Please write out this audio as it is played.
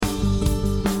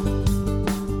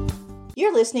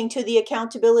You're listening to the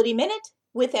Accountability Minute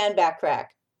with Ann Backrack.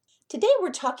 Today we're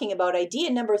talking about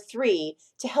idea number 3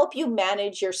 to help you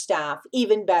manage your staff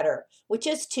even better, which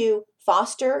is to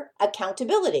foster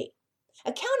accountability.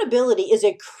 Accountability is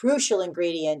a crucial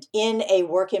ingredient in a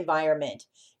work environment.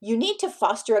 You need to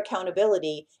foster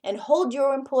accountability and hold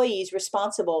your employees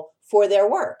responsible for their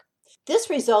work. This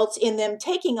results in them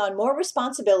taking on more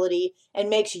responsibility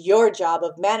and makes your job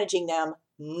of managing them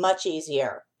much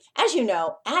easier. As you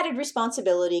know, added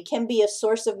responsibility can be a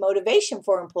source of motivation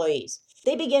for employees.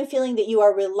 They begin feeling that you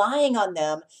are relying on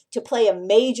them to play a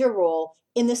major role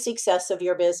in the success of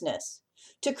your business.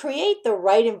 To create the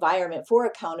right environment for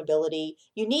accountability,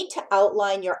 you need to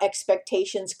outline your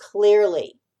expectations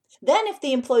clearly. Then, if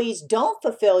the employees don't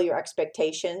fulfill your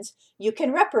expectations, you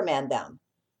can reprimand them.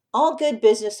 All good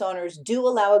business owners do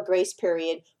allow a grace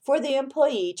period for the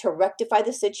employee to rectify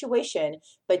the situation,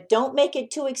 but don't make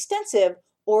it too extensive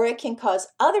or it can cause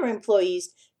other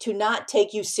employees to not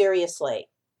take you seriously.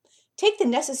 Take the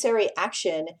necessary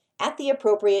action at the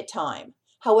appropriate time.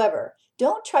 However,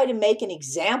 don't try to make an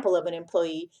example of an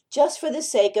employee just for the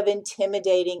sake of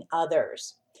intimidating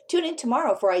others. Tune in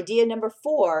tomorrow for idea number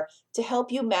 4 to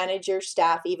help you manage your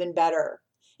staff even better.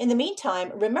 In the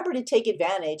meantime, remember to take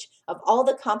advantage of all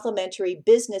the complimentary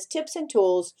business tips and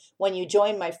tools when you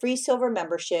join my free silver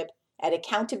membership at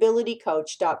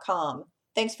accountabilitycoach.com.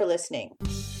 Thanks for listening.